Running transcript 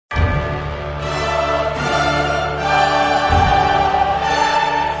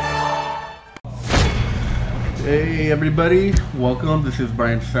Hey everybody, welcome. This is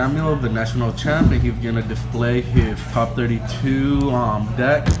Brian Samuel, the national champ, and he's gonna display his top 32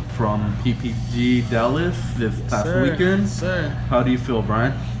 deck from PPG Dallas this past weekend. Yes, sir. How do you feel,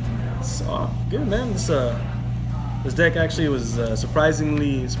 Brian? It's good, man. This deck actually was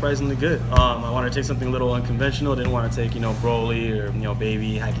surprisingly good. I wanted to take something a little unconventional. Didn't want to take Broly or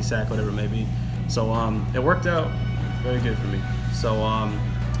Baby, Hacky Sack, whatever it may be. So it worked out very good for me. So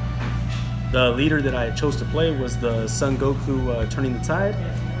the leader that I chose to play was the Son Goku Turning the Tide.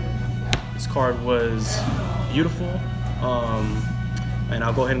 This card was beautiful. And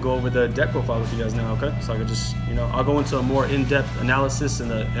I'll go ahead and go over the deck profile with you guys now, okay? So I could just, I'll go into a more in-depth analysis in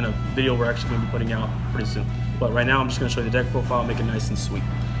a video we're actually going to be putting out pretty soon. But right now, I'm just going to show you the deck profile, make it nice and sweet.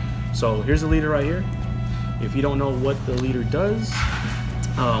 So here's the leader right here. If you don't know what the leader does,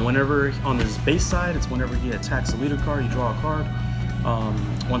 whenever on this base side, it's whenever he attacks the leader card, you draw a card.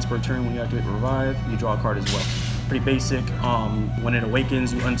 Once per turn, when you activate Revive, you draw a card as well. Pretty basic. When it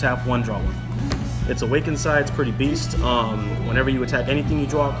awakens, you untap one, draw one. Its awakened side, it's pretty beast. Whenever you attack anything, you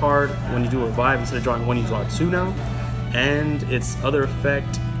draw a card. When you do a Revive, instead of drawing one, you draw two now. And its other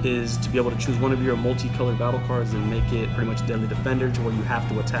effect is to be able to choose one of your multicolored battle cards and make it pretty much Deadly Defender, to where you have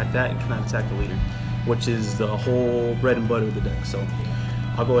to attack that and cannot attack the leader, which is the whole bread and butter of the deck. So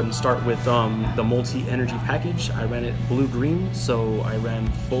I'll go ahead and start with the multi-energy package. I ran it blue-green, so I ran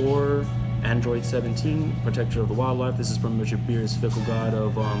 4 Android 17, Protector of the Wildlife. This is pretty much your Beerus Fickle God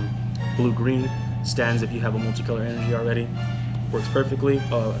of blue-green. Stands if you have a multicolor energy already. Works perfectly.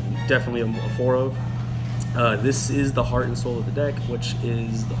 Definitely a 4 of. This is the heart and soul of the deck, which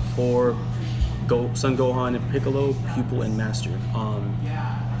is the 4 Son Gohan and Piccolo, Pupil, and Master.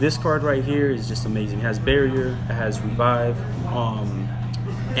 This card right here is just amazing. It has Barrier, it has Revive,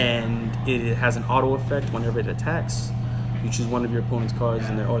 and it has an auto effect whenever it attacks. You choose one of your opponent's cards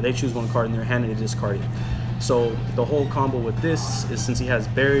in there, or they choose one card in their hand and they discard it. So the whole combo with this is, since he has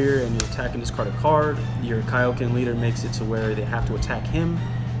Barrier and you're attacking this card a card, your Kaio-ken leader makes it to where they have to attack him,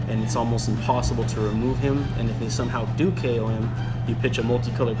 and it's almost impossible to remove him. And if they somehow do KO him, you pitch a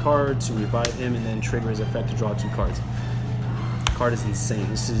multicolored card to revive him and then trigger his effect to draw 2 cards. The card is insane.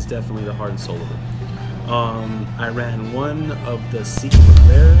 This is definitely the heart and soul of it. I ran 1 of the Secret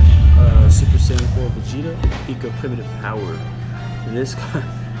Rare, Super Saiyan 4 Vegeta, Peak of Primitive Power. And this card,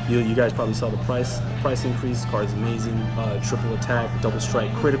 you guys probably saw the price increase. Card's amazing. Triple attack, double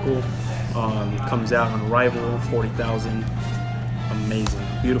strike, critical. Comes out on arrival, 40,000. Amazing,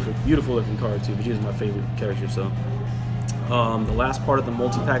 beautiful looking card too. Vegeta's my favorite character. So the last part of the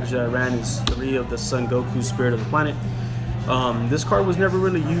multi-package that I ran is 3 of the Son Goku Spirit of the Planet. This card was never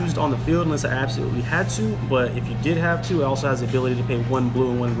really used on the field unless I absolutely had to, but if you did have to, it also has the ability to pay 1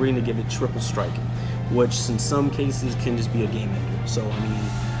 blue and 1 green to give it triple strike, which in some cases can just be a game ender. So I mean,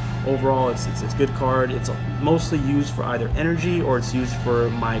 overall it's a good card. It's mostly used for either energy or it's used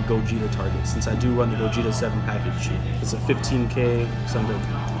for my Gogeta target, since I do run the Gogeta 7 package. It's a 15k Son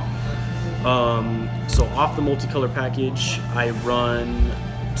Goku. So off the multicolor package, I run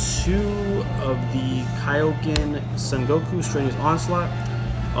 2 of the Kaio-ken Son Goku Strenuous Onslaught.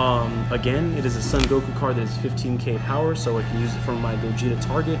 Again, it is a Son Goku card that is 15k power, so I can use it from my Gogeta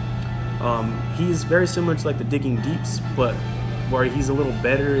target. He's very similar to like the Digging Deeps, but where he's a little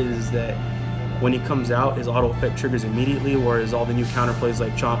better is that when he comes out, his auto effect triggers immediately, whereas all the new counterplays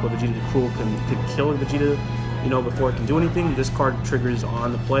like Champa, Vegeta the Cruel could kill Vegeta, before it can do anything. This card triggers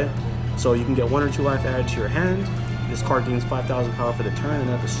on the play, so you can get 1 or 2 life added to your hand. This card gains 5,000 power for the turn, and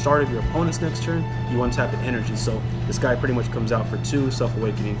at the start of your opponent's next turn, you untap an energy. So this guy pretty much comes out for 2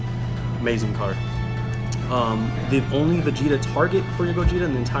 Self-Awakening. Amazing card. The only Vegeta target for your Gogeta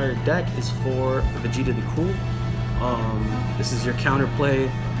in the entire deck is for Vegeta the Cruel. This is your counterplay.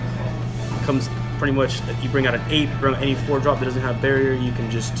 Comes pretty much, you bring out an 8, bring out any 4-drop that doesn't have Barrier, you can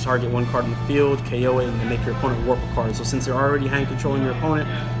just target 1 card in the field, KO it, and then make your opponent warp a card. So since they're already hand controlling your opponent,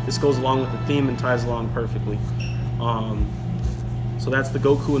 this goes along with the theme and ties along perfectly. So that's the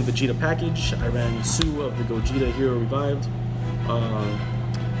Goku and Vegeta package. I ran 2 of the Gogeta Hero Revived.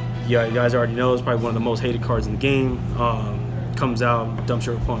 Yeah, you guys already know it's probably one of the most hated cards in the game. Comes out, dumps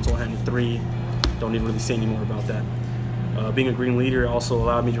your opponent's whole hand in 3. Don't need to really say any more about that. Being a green leader also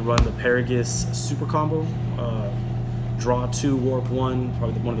allowed me to run the Paragus super combo. Draw 2, warp 1,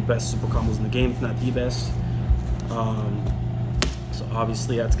 probably one of the best super combos in the game, if not the best. So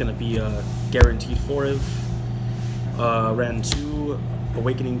obviously that's going to be a guaranteed 4-of. Ran 2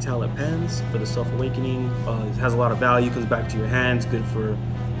 Awakening Talent Pens for the Self-Awakening. It has a lot of value, comes back to your hand. It's good for,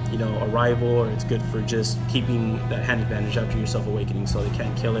 a rival, or it's good for just keeping that hand advantage after your Self-Awakening so they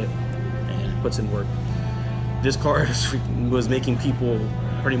can't kill it, and it puts in work. This card was making people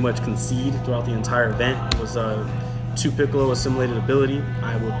pretty much concede throughout the entire event. It was 2 Piccolo assimilated ability,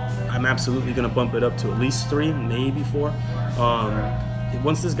 I'm absolutely gonna bump it up to at least 3, maybe 4.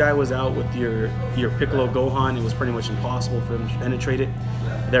 Once this guy was out with your Piccolo Gohan, it was pretty much impossible for him to penetrate it.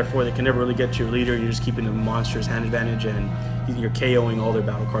 Therefore, they can never really get to your leader. You're just keeping a monstrous hand advantage, and you're KOing all their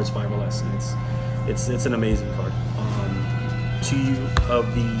battle cards 5 or less. And it's an amazing card. 2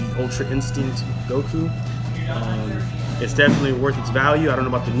 of the Ultra Instinct Goku. It's definitely worth its value. I don't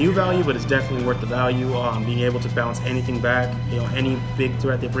know about the new value, but it's definitely worth the value. Being able to bounce anything back, any big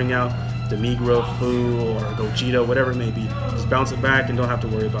threat they bring out, Demigro, Fu, or Gogeta, whatever it may be, just bounce it back and don't have to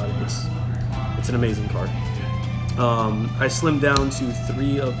worry about it. It's an amazing card. I slimmed down to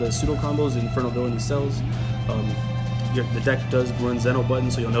 3 of the pseudo combos in Inferno Villainy Cells. The deck does run Zeno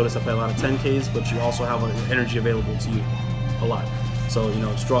button, so you'll notice I play a lot of 10Ks, but you also have energy available to you a lot. So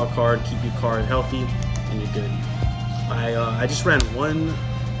just draw a card, keep your card healthy, and you're good. I just ran 1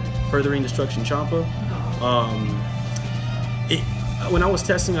 Furthering Destruction Champa. When I was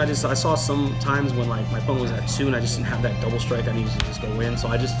testing, I saw some times when like my opponent was at 2 and I just didn't have that double strike. I needed to just go in, so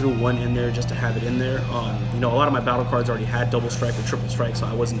I just threw 1 in there just to have it in there. A lot of my battle cards already had double strike or triple strike, so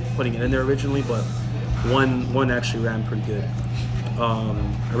I wasn't putting it in there originally. But one actually ran pretty good.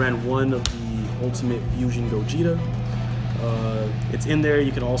 I ran 1 of the Ultimate Fusion Gogeta. It's in there.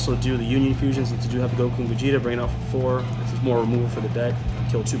 You can also do the Union Fusion since you do have the Goku and Vegeta. Bring it out for 4. This is more removal for the deck.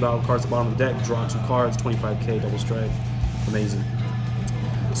 Kill 2 battle cards at the bottom of the deck. Draw 2 cards. 25k double strike. Amazing.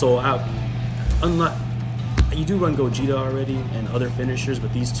 So you do run Gogeta already and other finishers,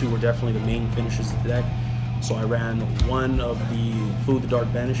 but these 2 were definitely the main finishers of the deck. So I ran 1 of the Fu the Dark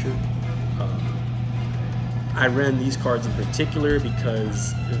Banisher. I ran these cards in particular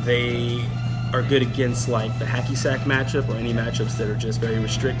because they are good against like the hacky sack matchup or any matchups that are just very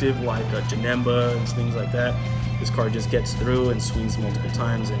restrictive, like Janemba and things like that. This card just gets through and swings multiple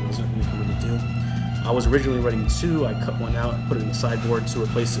times, and there's nothing you can really do. I was originally running 2. I cut 1 out and put it in the sideboard to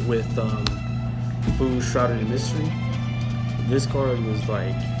replace it with Fu Shrouded in Mystery. This card was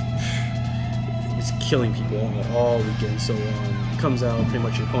like, it's killing people all weekend. So it comes out, pretty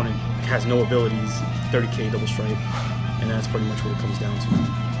much your opponent has no abilities, 30k double strike, and that's pretty much what it comes down to.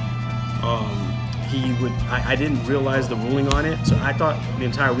 I didn't realize the ruling on it, so I thought the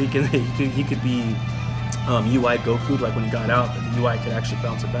entire weekend that he could be UI Goku, like when he got out, that the UI could actually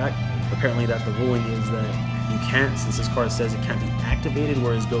bounce it back. Apparently that the ruling is that you can't, since this card says it can't be activated,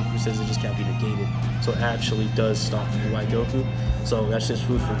 whereas Goku says it just can't be negated. So it actually does stop the UI Goku. So that's just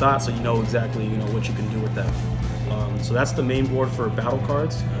food for thought, so you know exactly what you can do with that. So that's the main board for battle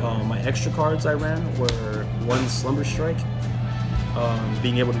cards. My extra cards I ran were 1 Slumber Strike.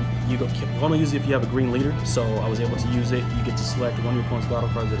 Being able to, you only use it if you have a green leader, so I was able to use it. You get to select 1 of your opponent's battle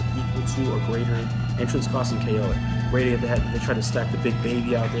cards that are equal to or greater entrance cost and KO it. Great if they try to stack the big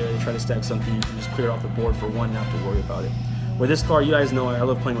baby out there, they try to stack something, you can just clear it off the board for 1, not to worry about it. Where this card, you guys know I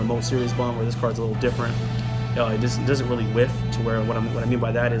love playing Remote Series Bomb, where this card's a little different. It doesn't really whiff, to where what I mean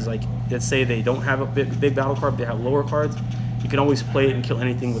by that is, like, let's say they don't have a big battle card, but they have lower cards, you can always play it and kill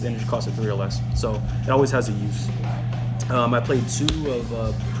anything with energy cost of 3 or less. So it always has a use. I played 2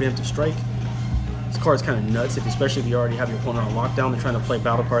 of Preemptive Strike. This card's kind of nuts, especially if you already have your opponent on lockdown. They're trying to play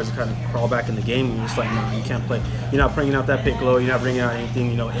battle cards to kind of crawl back in the game, and you're just like, no, you can't play. You're not bringing out that Piccolo, you're not bringing out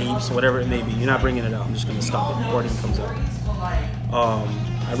anything, apes, whatever it may be. You're not bringing it out. I'm just going to stop it before it even comes out.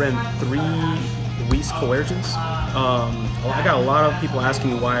 I ran 3 Whis Coercions. I got a lot of people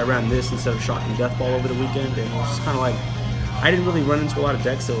asking me why I ran this instead of Shocking Death Ball over the weekend, and it was just kind of like, I didn't really run into a lot of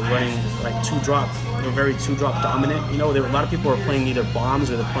decks that were running like 2-drop. They were very 2-drop dominant. There were a lot of people who are playing either bombs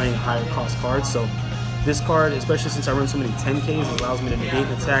or they're playing higher cost cards. So this card, especially since I run so many 10Ks, it allows me to negate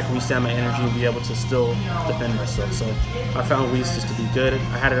an attack, restand my energy, and be able to still defend myself. So I found Whis just to be good.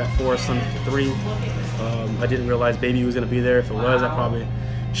 I had it at 4, slimmed it to 3. I didn't realize Baby was going to be there. If it was, I probably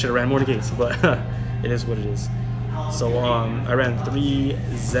should have ran more negates, but it is what it is. So I ran 3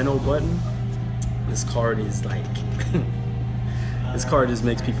 Zeno button. This card is like... This card just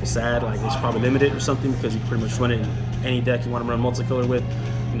makes people sad. Like, it's probably limited or something, because you can pretty much run it in any deck you want to run multicolor with.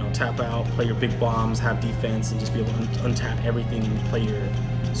 Tap out, play your big bombs, have defense, and just be able to untap everything and play your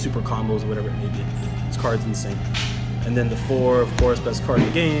super combos or whatever it may be. This card's insane. And then the 4, of course, best card in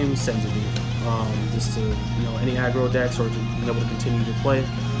the game, Senzu. Just to any aggro decks, or to be able to continue to play.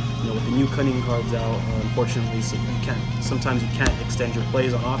 With the new cunning cards out, unfortunately, so sometimes you can't extend your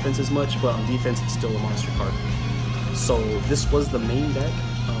plays on offense as much, but on defense, it's still a monster card. So this was the main deck.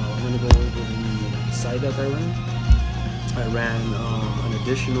 I'm going to go over the side deck I ran. I ran an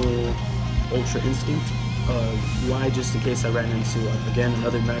additional Ultra Instinct UI, just in case I ran into, again,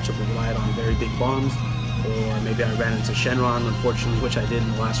 another matchup that relied on very big bombs, or maybe I ran into Shenron, unfortunately, which I did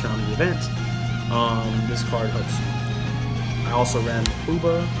in the last round of the event. This card helps you. I also ran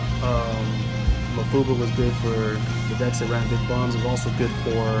Mafuba. Mafuba was good for the decks that ran big bombs. It was also good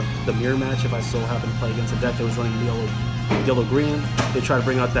for the mirror match if I so happened to play against a deck that was running yellow-green. They try to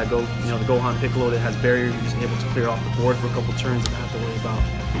bring out that the Gohan Piccolo that has barrier. You're just able to clear off the board for a couple turns and not have to worry about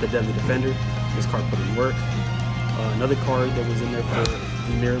the Deadly Defender. This card put in work. Another card that was in there for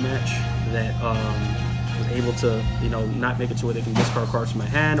the mirror match that was able to, not make it to where they can discard cards from my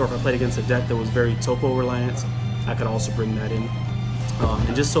hand, or if I played against a deck that was very topo reliant, I could also bring that in.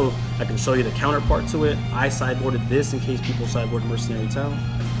 And just so I can show you the counterpart to it, I sideboarded this in case people sideboard Mercenary Tau.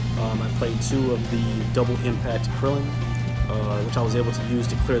 I played 2 of the double impact Krillin, which I was able to use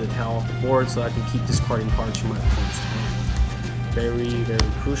to clear the Tau off the board so I can keep discarding cards from my opponent's hand. Very,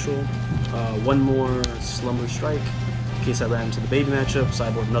 very crucial. One more Slumber Strike in case I ran into the baby matchup,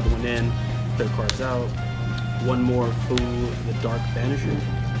 sideboard another one in, clear cards out. One more Fu, the Dark Banisher,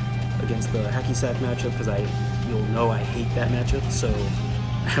 against the Hacky Sack matchup, because you'll know I hate that matchup, so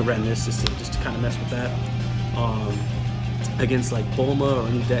I ran this just to kind of mess with that. Against like Bulma or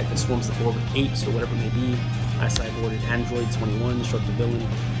any deck that swarms the board with 8s or whatever it may be, I sideboarded Android 21, Destruct the Villain.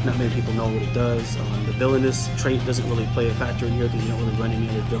 Not many people know what it does. The villainous trait doesn't really play a factor in here because you don't really run any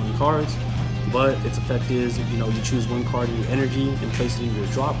other villain cards, but its effect is, you choose one card in your energy and place it in your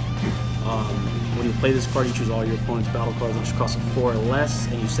drop. When you play this card, you choose all your opponent's battle cards which cost 4 or less,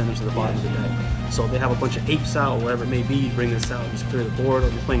 and you send them to the bottom of the deck. So if they have a bunch of apes out or whatever it may be, you bring this out and just clear the board. Or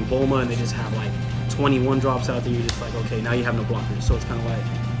if you're playing Bulma and they just have like 21 drops out there, you're just like, okay, now you have no blockers. So it's kind of like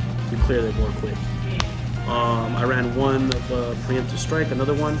you clear their board quick. I ran one of Preemptive Strike,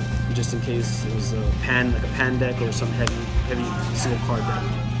 another one, just in case it was a pan deck or some heavy single card deck.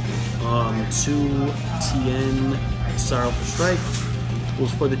 2 TN Sorrowful Strike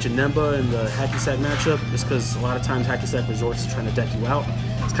was for the Janemba and the Hacky Sack matchup, just because a lot of times Hacky Sack resorts to trying to deck you out.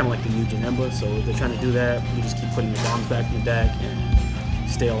 It's kind of like the new Janemba, so if they're trying to do that, you just keep putting your bombs back in the deck and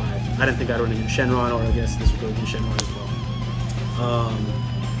stay alive. I didn't think I'd run against Shenron, or I guess this would go against Shenron as well.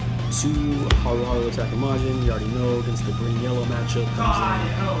 2 Haru Attack Imagine, you already know, against the green-yellow matchup, comes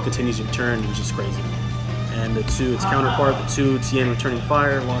in, continues your turn, and just crazy. And the 2, its counterpart, the 2 TN Returning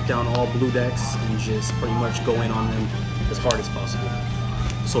Fire, lock down all blue decks and just pretty much go in on them as hard as possible.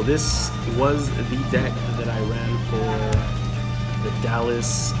 So this was the deck that I ran for the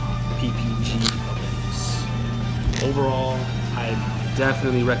Dallas PPG events. Overall, I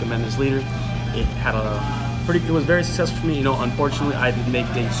definitely recommend this leader. It was very successful for me. Unfortunately, I didn't make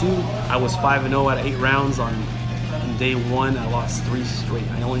day 2. I was 5-0 out of 8 rounds on day 1. I lost 3 straight.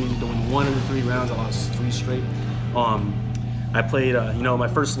 I only needed to win 1 of the 3 rounds. I lost 3 straight. I played, my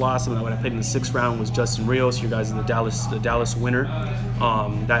first loss when I played in the 6th round was Justin Rios. You guys are the Dallas winner.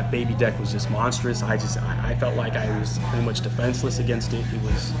 That baby deck was just monstrous. I felt like I was pretty much defenseless against it. It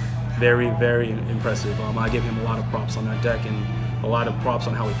was very, very impressive. I give him a lot of props on that deck and a lot of props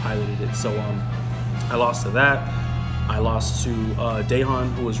on how he piloted it. So I lost to that. I lost to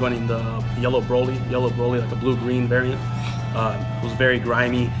Dahan, who was running the Yellow Broly, like the blue-green variant. It was very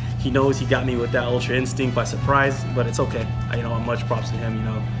grimy. He knows he got me with that Ultra Instinct by surprise, but it's okay. Much props to him,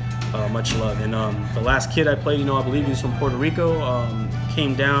 much love. And the last kid I played, I believe he was from Puerto Rico,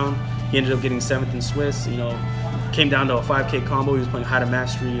 came down. He ended up getting 7th in Swiss, came down to a 5K combo. He was playing High to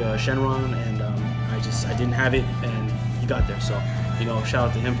Mastery Shenron, and I didn't have it, and he got there. So, shout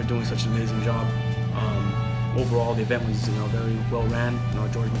out to him for doing such an amazing job. Overall, the event was, very well ran.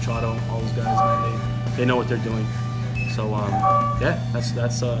 George Machado, all those guys, man, they know what they're doing. So yeah,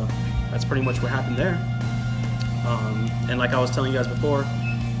 that's pretty much what happened there. And like I was telling you guys before,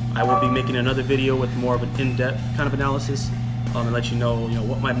 I will be making another video with more of an in-depth kind of analysis, and let you know,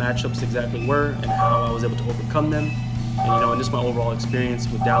 what my matchups exactly were and how I was able to overcome them, and just my overall experience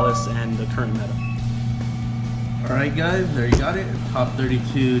with Dallas and the current meta. Alright guys, there you got it. Top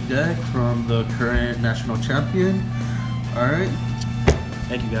 32 deck from the current national champion. Alright.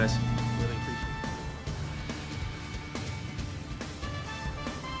 Thank you guys.